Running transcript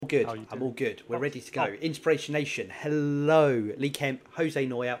good. How are you I'm doing? all good. We're Oh, ready to go. oh, Inspiration Nation. Hello, Lee Kemp, Jose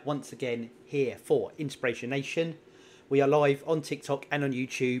Neuer, once again here for Inspiration Nation. We are live on TikTok and on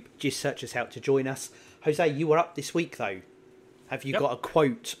YouTube. Just search us out to join us. Jose, you were up this week though. Have you yep, got a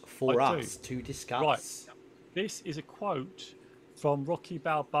quote I for do. us to Right. discuss? This is a quote from Rocky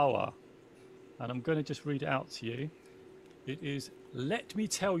Balboa, and I'm going to just read it out to you. It is, "Let me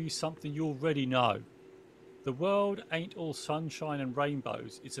tell you something you already know. The world ain't all sunshine and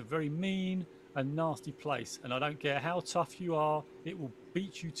rainbows. It's a very mean and nasty place, and I don't care how tough you are, it will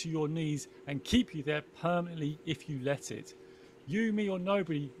beat you to your knees and keep you there permanently if you let it. You, me, or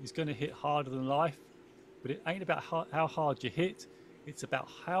nobody is going to hit harder than life, but it ain't about how hard you hit, it's about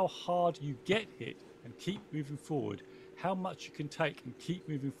how hard you get hit and keep moving forward, how much you can take and keep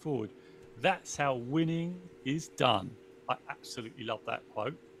moving forward. That's how winning is done." I absolutely love that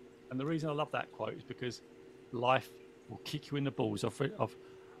quote. And the reason I love that quote is because life will kick you in the balls. I've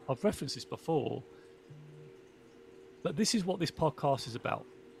referenced this before, but this is what this podcast is about.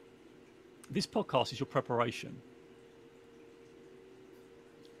 This podcast is your preparation.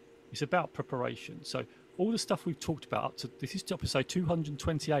 It's about preparation. So all the stuff we've talked about up to this is episode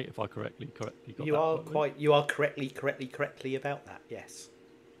 228, if I correctly got You that are right, Lee? quite. You are correctly about that. Yes.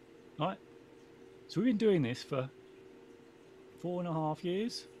 Right. So we've been doing this for 4.5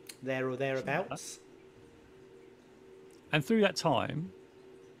 years, There or something like that. thereabouts. And through that time,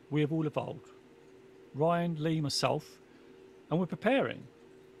 we have all evolved. Ryan, Lee, myself, and we're preparing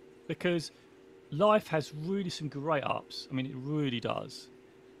because life has really some great ups. I mean, it really does.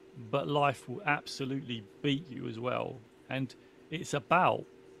 But life will absolutely beat you as well. And it's about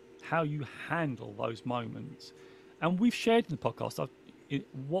how you handle those moments. And we've shared in the podcast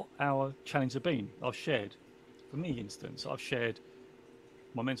what our challenges have been. I've shared, for me, instance, I've shared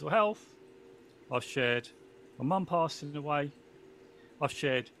my mental health. I've shared my mum passing away. I've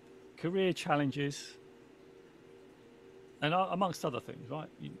shared career challenges, and amongst other things, right?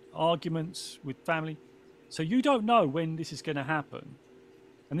 Arguments with family. So you don't know when this is going to happen.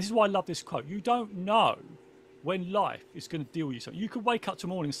 And this is why I love this quote. You don't know when life is going to deal with you. So you could wake up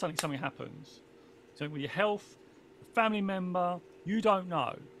tomorrow and suddenly something happens. Something with your health, a family member, you don't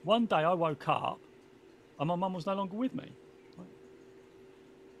know. One day I woke up and my mum was no longer with me.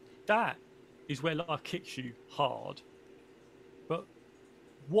 That is where life kicks you hard. But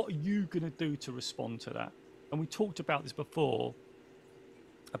what are you going to do to respond to that? And we talked about this before,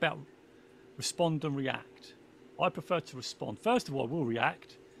 about respond and react. I prefer to respond. First of all, I will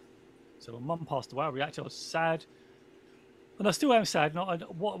react. So my mum passed away, I reacted, I was sad. And I still am sad. And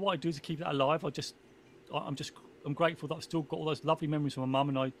what I do to keep that alive, I'm grateful that I've still got all those lovely memories of my mum.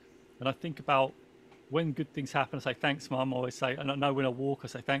 And I think about when good things happen, I say, thanks, Mum. I always say, and I know when I walk, I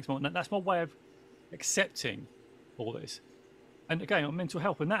say, thanks, Mum. And that's my way of accepting all this. And again, on mental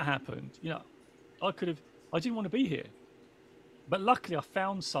health, when that happened, I didn't want to be here. But luckily, I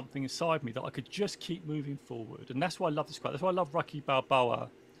found something inside me that I could just keep moving forward. And that's why I love this quote. That's why I love Rocky Balboa.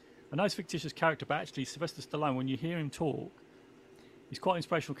 I know it's a fictitious character, but actually, Sylvester Stallone, when you hear him talk, he's quite an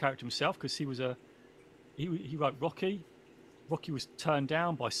inspirational character himself because he wrote Rocky. Rocky was turned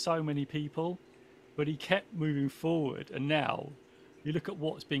down by so many people, but he kept moving forward. And now you look at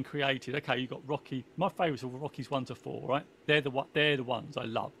what's been created. Okay, you've got Rocky. My favourites are Rockies 1 to 4, right? They're the ones I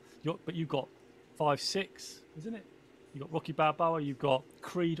love. But you've got 5, 6, isn't it? You've got Rocky Balboa. You've got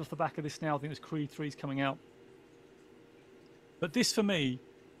Creed off the back of this now. I think there's Creed 3 is coming out. But this, for me,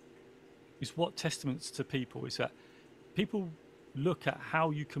 is what testaments to people is that people look at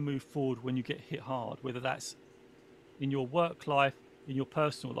how you can move forward when you get hit hard, whether that's in your work life, in your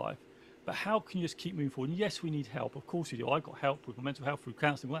personal life. But how can you just keep moving forward? And yes, we need help. Of course we do. I got help with my mental health through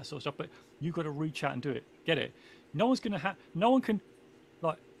counselling, all that sort of stuff. But you've got to reach out and do it. Get it. No one can,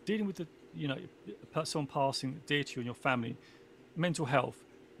 like, dealing with someone passing dear to you and your family, mental health,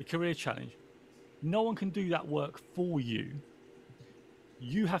 the career challenge. No one can do that work for you.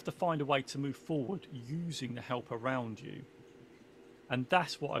 You have to find a way to move forward using the help around you. And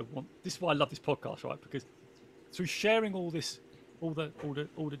that's what I want. This is why I love this podcast, right? Because through sharing all this, all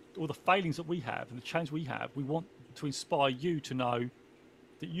the failings that we have and the challenge we have, we want to inspire you to know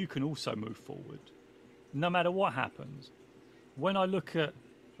that you can also move forward, no matter what happens. When I look at,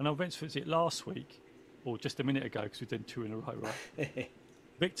 and I went through it last week, or just a minute ago, because we've done 2 in a row, right?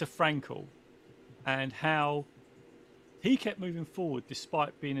 Viktor Frankl, and how he kept moving forward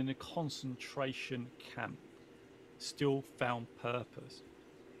despite being in a concentration camp, still found purpose.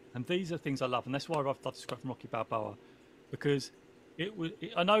 And these are things I love, and that's why I love this quote from Rocky Balboa, because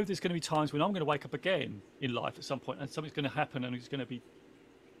I know there's going to be times when I'm going to wake up again in life at some point, and something's going to happen, and it's going to be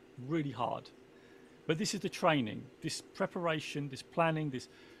really hard. But this is the training, this preparation, this planning, this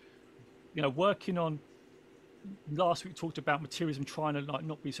working on. Last week we talked about materialism, trying to like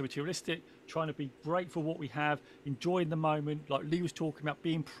not be so materialistic, trying to be grateful for what we have, enjoying the moment. Like Lee was talking about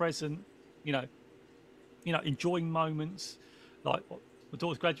being present, enjoying moments, like my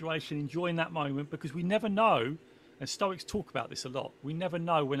daughter's graduation, enjoying that moment because we never know. And Stoics talk about this a lot. We never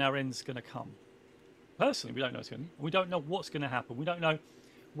know when our end's going to come. Personally, we don't know what's going to. We don't know what's going to happen. We don't know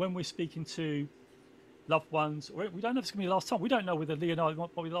when we're speaking to loved ones, or we don't know if it's going to be the last time. We don't know whether Lee and I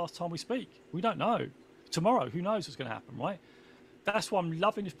might be the last time we speak. We don't know. Tomorrow, who knows what's going to happen, right? That's why I'm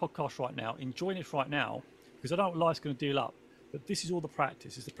loving this podcast right now, enjoying it right now, because I don't know what life's going to deal up. But this is all the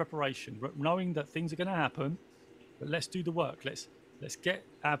practice, it's the preparation, knowing that things are going to happen. But let's do the work. Let's get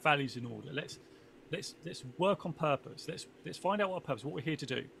our values in order. Let's work on purpose. Let's find out what our purpose, what we're here to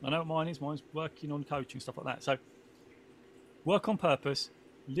do. I know what mine is. Mine's working on coaching, stuff like that. So work on purpose.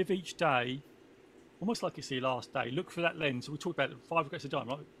 Live each day, almost like it's your last day. Look for that lens. We talked about 5 regrets a time,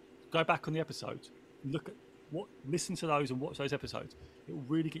 right? Go back on the episodes. Look at listen to those and watch those episodes. It will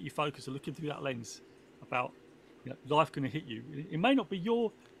really get you focused and looking through that lens about life going to hit you. It may not be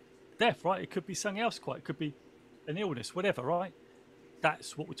your death, right? It could be something else. It could be an illness, whatever, right?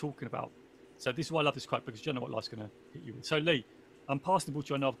 That's what we're talking about. So this is why I love this quote, because you don't know what life's going to hit you with. So Lee, I'm passing the ball to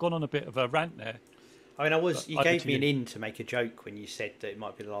you. I know I've gone on a bit of a rant there. I mean, you gave me an in to make a joke when you said that it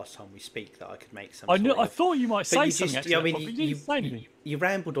might be the last time we speak, that I could make some. I thought you might say something. Actually, I mean, you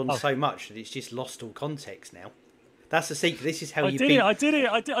rambled on so much that it's just lost all context now. That's the secret. This is how you beat. I did it.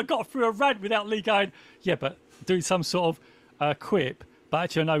 I got through a rant without Lee going, yeah, but doing some sort of quip. But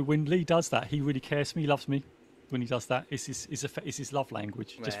actually, I know when Lee does that, he really cares for me, he loves me. When he does that, it's his love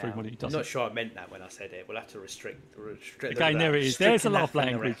language. Just through when he does. I'm not sure I meant that when I said it. We'll have to restrict. Again, there it is. There's a love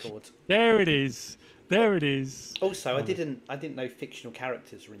language. There it is. There it is. Also, I didn't know fictional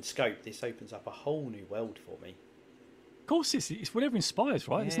characters were in scope. This opens up a whole new world for me. Of course, it's whatever inspires,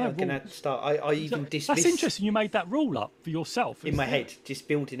 right? Yeah, I'm going to start. I even dismiss. That's interesting. You made that rule up for yourself in my head, just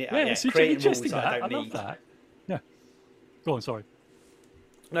building it up. Yeah, it's creating rules that I don't need. Love that. Yeah. Go on. Sorry.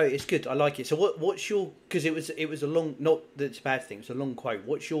 No, it's good. I like it. So, what's your? Because it was a long. Not that it's a bad thing. It's a long quote.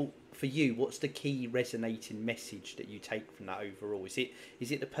 For you? What's the key resonating message that you take from that overall? Is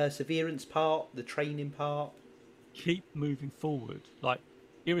it the perseverance part, the training part? Keep moving forward. Like,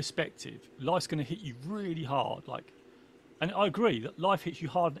 irrespective, life's going to hit you really hard. Like, and I agree that life hits you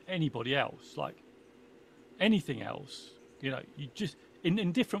harder than anybody else. Like, anything else, you just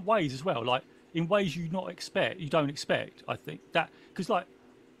in different ways as well. Like, in ways you don't expect. I think that because like.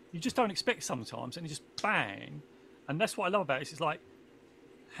 You just don't expect sometimes, and it just bang. And that's what I love about it. It's like,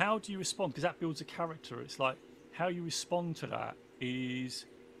 how do you respond? Because that builds a character. It's like, how you respond to that is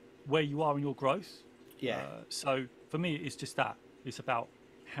where you are in your growth. Yeah. So for me, it's just that. It's about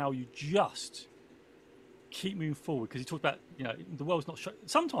how you just keep moving forward. Because he talked about, the world's not.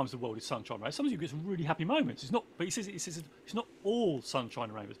 Sometimes the world is sunshine and rainbows. Sometimes you get some really happy moments. It's not. But he says it's not all sunshine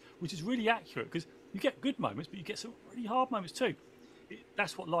and rainbows, which is really accurate. Because you get good moments, but you get some really hard moments too.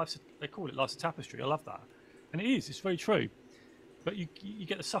 That's what they call it, life's a tapestry. I love that. And it is, it's very true. But you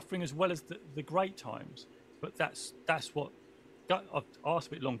get the suffering as well as the great times. But that's what, I've asked a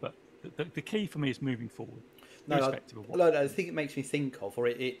bit long, but the key for me is moving forward. Irrespective of what. I think it makes me think of, or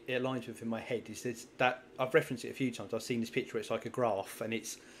it aligns with in my head, is this, that I've referenced it a few times. I've seen this picture, it's like a graph, and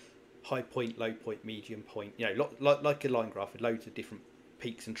it's high point, low point, medium point, like a line graph with loads of different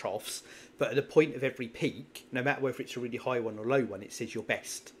peaks and troughs, but at the point of every peak, no matter whether it's a really high one or low one, it says your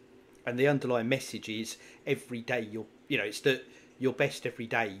best. And the underlying message is every day it's that your best every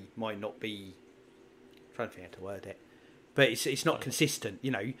day might not be, I'm trying to think how to word it, but it's not consistent.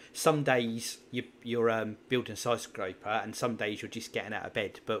 Some days you're building a skyscraper, and some days you're just getting out of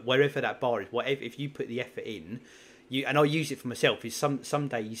bed. But wherever that bar is, whatever, if you put the effort in, and I use it for myself, is some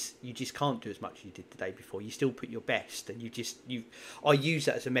days you just can't do as much as you did the day before. You still put your best, and I use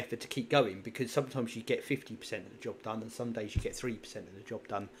that as a method to keep going, because sometimes you get 50% of the job done, and some days you get 3% of the job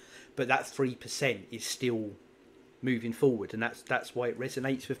done, but that 3% is still moving forward, and that's why it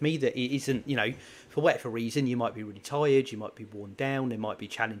resonates with me. That it isn't, for whatever reason, you might be really tired, you might be worn down, there might be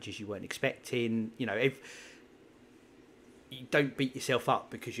challenges you weren't expecting. You don't beat yourself up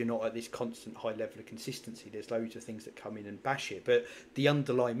because you're not at this constant high level of consistency. There's loads of things that come in and bash it, but the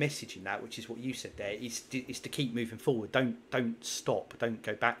underlying message in that, which is what you said there, is to keep moving forward. Don't stop. Don't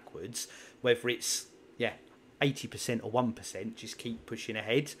go backwards. Whether it's 80% or 1%, just keep pushing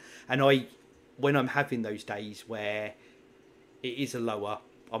ahead. And when I'm having those days where it is I'm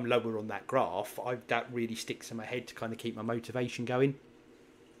lower on that graph, that really sticks in my head to kind of keep my motivation going.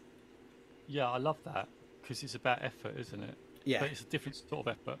 Yeah, I love that. Because it's about effort, isn't it? Yeah. But it's a different sort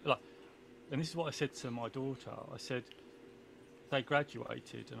of effort. And this is what I said to my daughter. I said, they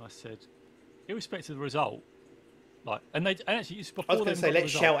graduated, and I said, irrespective of the result, like, and actually it's before I was going to say,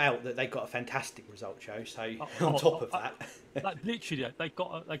 let's result. shout out that they got a fantastic result, Joe. So on top of that, like literally, they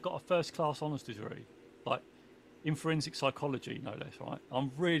got a first class honours degree, like in forensic psychology, no less. Right?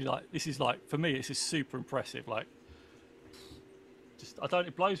 I'm really like, this is like, for me, this is super impressive. Like, just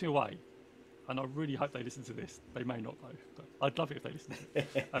it blows me away, and I really hope they listen to this. They may not though, but I'd love it if they listen to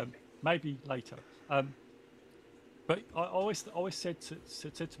it. Maybe later. But I always said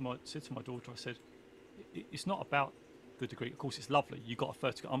to my daughter, I said, it's not about the degree. Of course, it's lovely. You got a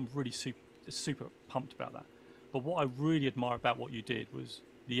first. I'm really super pumped about that. But what I really admire about what you did was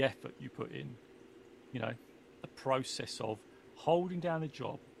the effort you put in. You know, the process of holding down a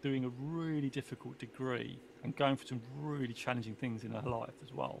job, doing a really difficult degree, and going for some really challenging things in her life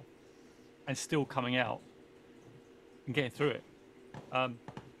as well, and still coming out and getting through it.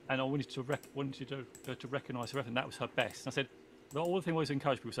 And I wanted to recognise her effort, and that was her best. And I said, all the thing I always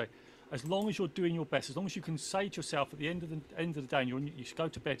encourage people to say, as long as you're doing your best, as long as you can say to yourself at the end of the day, and you go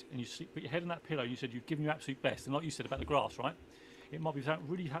to bed and you put your head on that pillow, and you said you've given your absolute best, and like you said about the grass, right? It might be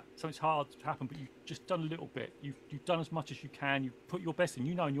something hard to happen, but you've just done a little bit. You've done as much as you can. You've put your best in.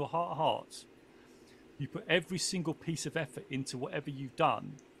 You know, in your heart of hearts, you put every single piece of effort into whatever you've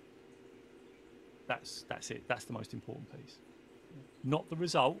done. That's it. That's the most important piece. Not the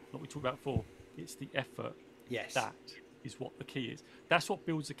result, like we talked about before. It's the effort. yes, That is what the key is. That's what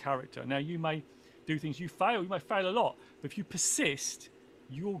builds a character. Now, you may do things, you may fail a lot, but if you persist,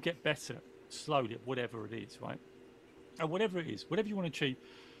 you'll get better slowly at whatever it is, right? And whatever it is, whatever you want to achieve,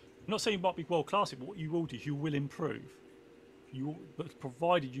 I'm not saying you might be world class, but what you will do is you will improve. But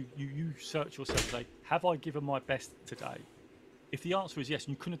provided you search yourself and say, have I given my best today? If the answer is yes,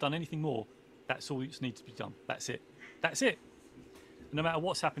 and you couldn't have done anything more, that's all that needs to be done. That's it. That's it. And no matter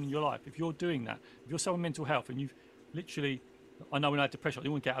what's happened in your life, if you're doing that, if you're someone with mental health and you've literally, I know when I had depression, I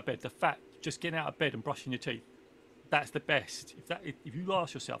didn't want to get out of bed. The fact, just getting out of bed and brushing your teeth, that's the best. If you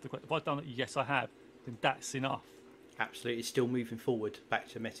ask yourself the question, have I done it? Yes, I have. Then that's enough. absolutely. It's still moving forward. Back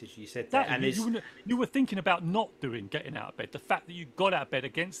to the message you said there, and you were thinking about not getting out of bed. The fact that you got out of bed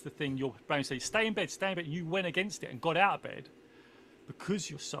against the thing your brain says, stay in bed, and you went against it and got out of bed because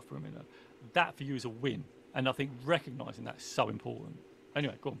you're suffering with it. That for you is a win. And I think recognising that's so important.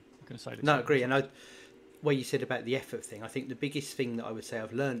 Anyway, go on. I'm going to say this. No, I agree. And what you said about the effort thing, I think the biggest thing that I would say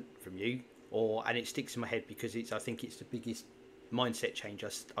I've learned from you, and it sticks in my head because I think it's the biggest mindset change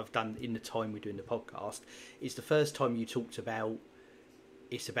I've done in the time we're doing the podcast, is the first time you talked about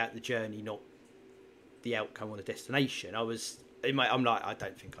it's about the journey, not the outcome or the destination. I'm like, I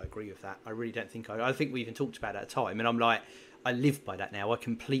don't think I agree with that. I really don't think I think we even talked about it at a time, and I'm like, I live by that now. I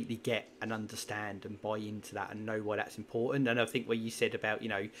completely get and understand and buy into that and know why that's important. And I think what you said about,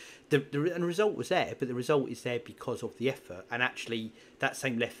 the result was there, but the result is there because of the effort. And actually, that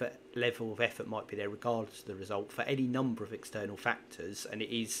same level of effort might be there regardless of the result for any number of external factors. And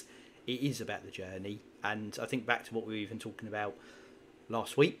it is about the journey. And I think back to what we were even talking about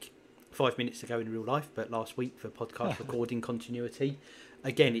last week, 5 minutes ago in real life, but last week for podcast recording continuity.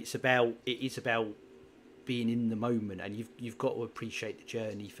 Again, it is about being in the moment, and you've got to appreciate the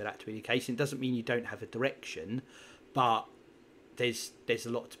journey for that to be the case. And it doesn't mean you don't have a direction, but there's a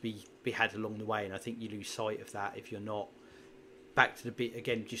lot to be had along the way, and I think you lose sight of that if you're not. Back to the bit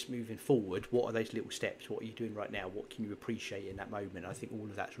again, just moving forward, what are those little steps? What are you doing right now? What can you appreciate in that moment? I think all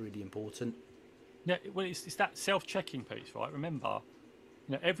of that's really important. Yeah, well, it's that self-checking piece, right? Remember,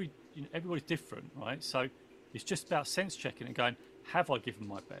 everybody's different, right? So it's just about sense checking and going, have I given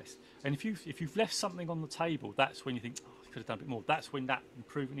my best? And if you've left something on the table, that's when you think, oh, you could have done a bit more. That's when that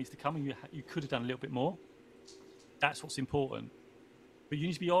improvement needs to come, and you could have done a little bit more. That's what's important. But you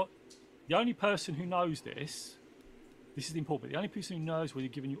need to be the only person who knows this. This is the important bit. The only person who knows whether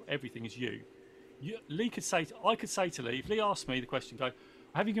you're giving you everything is you. I could say to Lee, if Lee asked me the question, go,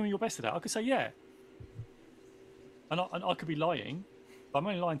 have you given your best today? I could say, yeah. And I could be lying, but I'm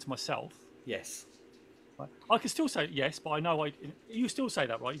only lying to myself. Yes. Right. I can still say yes, but I know you still say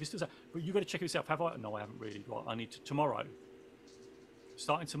that, right? You can still say, but you've got to check yourself. Have I? No, I haven't really. Right, I need to tomorrow.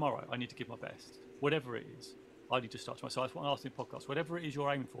 Starting tomorrow, I need to give my best. Whatever it is, I need to start tomorrow. So that's what I asked in the podcast. Whatever it is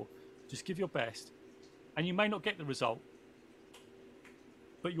you're aiming for, just give your best, and you may not get the result,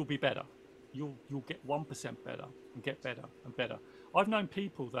 but you'll be better. You'll get 1% better and get better and better. I've known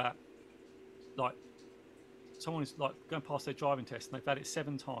people that, like, someone is like going past their driving test and they've had it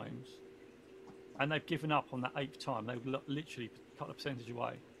 7 times. And they've given up on that 8th time. They were literally cut a percentage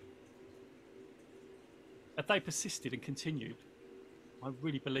away. If they persisted and continued, I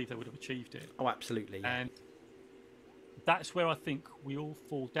really believe they would have achieved it. Oh, absolutely. And that's where I think we all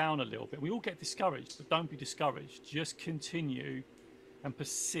fall down a little bit. We all get discouraged, but don't be discouraged. Just continue and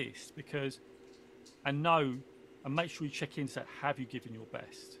persist, because and know, and make sure you check in to say, have you given your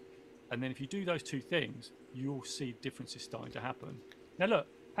best? And then if you do those two things, you'll see differences starting to happen. Now look,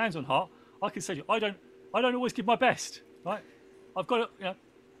 hands on heart, I can say to you, I don't always give my best, right? I've got to, you know,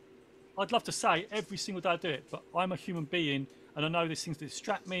 I'd love to say every single day I do it, but I'm a human being, and I know there's things that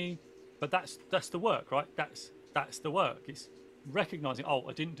distract me. But that's the work, right? That's the work. It's recognizing, oh,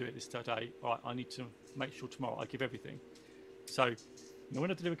 I didn't do it this day. All right, I need to make sure tomorrow I give everything. So, you know,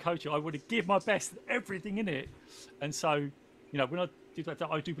 when I deliver coaching, I want to give my best, everything in it. And so, you know, when I did that,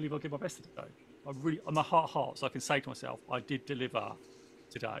 I do believe I give my best today. I'm a heart, so I can say to myself, I did deliver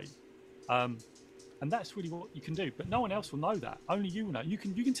today. And that's really what you can do. But no one else will know that. Only you will know. You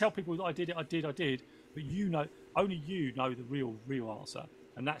can tell people that I did it, but you know, only you know the real answer,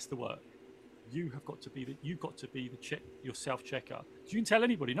 and that's the work. You've got to be the your self-checker. So you can tell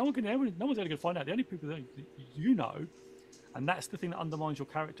anybody. No one's ever going to find out. The only people that you know, and that's the thing that undermines your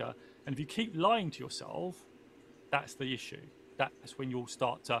character. And if you keep lying to yourself, that's the issue. That's when you'll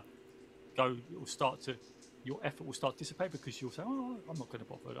start to go. Your effort will start to dissipate because you'll say, "Oh, I'm not going to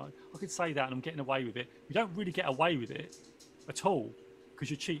bother. I could say that, and I'm getting away with it." You don't really get away with it at all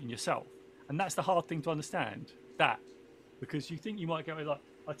because you're cheating yourself, and that's the hard thing to understand. That because you think you might get away, like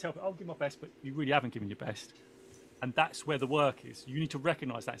I tell people, I'll give my best, but you really haven't given your best, and that's where the work is. You need to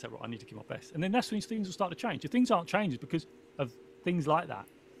recognise that and say, "Right, I need to give my best," and then that's when things will start to change. If things aren't changing because of things like that.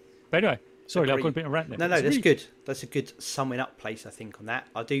 But anyway. Sorry, I've got a bit of a rant there. No, that's really good. That's a good summing up place, I think, on that.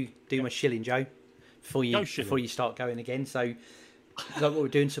 I do my shilling, Joe, before you start going again. So, like what we're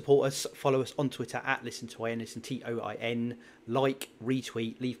doing, support us, follow us on Twitter at ListenToin, listen TOIN, like,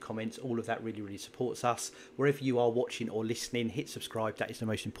 retweet, leave comments. All of that really supports us. Wherever you are watching or listening, hit subscribe. That is the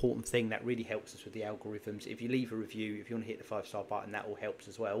most important thing. That really helps us with the algorithms. If you leave a review, if you want to hit the 5-star button, that all helps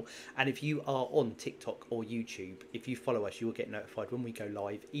as well. And if you are on TikTok or YouTube, if you follow us, you will get notified when we go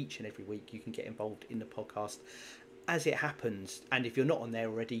live each and every week. You can get involved in the podcast as it happens. And if you're not on there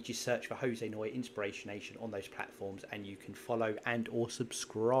already, just search for Jose Noy Inspiration Nation on those platforms and you can follow and or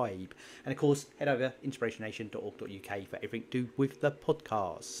subscribe. And of course, head over inspirationnation.org.uk for everything to do with the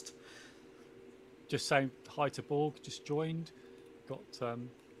podcast. Just saying hi to Borg, just joined. Got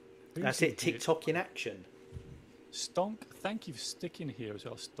that's it, TikTok in action. Stonk, thank you for sticking here as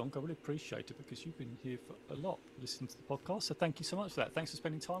well, Stonk. I really appreciate it because you've been here for a lot listening to the podcast. So thank you so much for that. Thanks for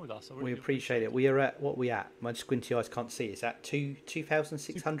spending time with us. We appreciate it. We are at what we at? My squinty eyes can't see. Is that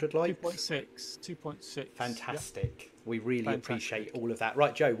 2,600 likes? 2.6. Fantastic. Yep. We really appreciate all of that.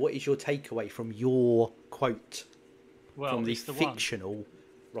 Right, Joe, what is your takeaway from your quote from the fictional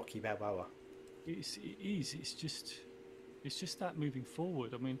Rocky Balboa? It is. It's just that moving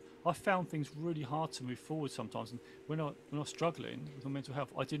forward. I mean, I found things really hard to move forward sometimes, and when I was struggling with my mental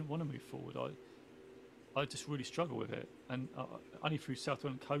health, I didn't want to move forward. I just really struggle with it, and only through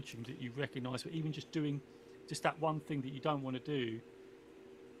self-development coaching that you recognise that even just doing just that one thing that you don't want to do,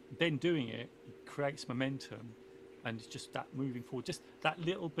 then doing it creates momentum, and it's just that moving forward, just that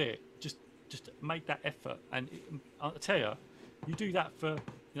little bit, just make that effort, and I'll tell you, you do that for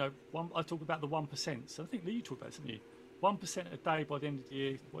I talk about the 1%. So I think that you talk about it, didn't you? 1% a day by the end of the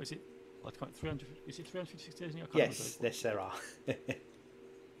year. What is it? I can't. 300. Is it 356 days? Yes, there are.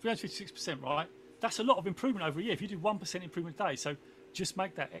 356%, right? That's a lot of improvement over a year. If you do 1% improvement a day, so just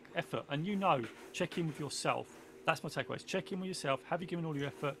make that effort, and check in with yourself. That's my takeaways. Check in with yourself. Have you given all your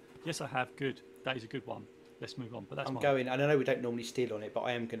effort? Yes, I have. Good. That is a good one. Let's move on. But that's going, and I know we don't normally steal on it, but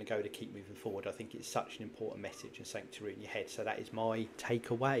I am going to go to keep moving forward. I think it's such an important message and something to root in your head. So that is my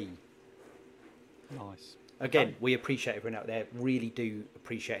takeaway. Nice. Again, we appreciate everyone out there. Really do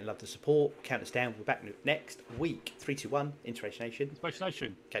appreciate and love the support. Count us down. We're back next week. 3, 2, 1. Inspiration Nation. Inspiration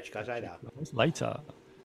Nation. Catch you guys later. Later.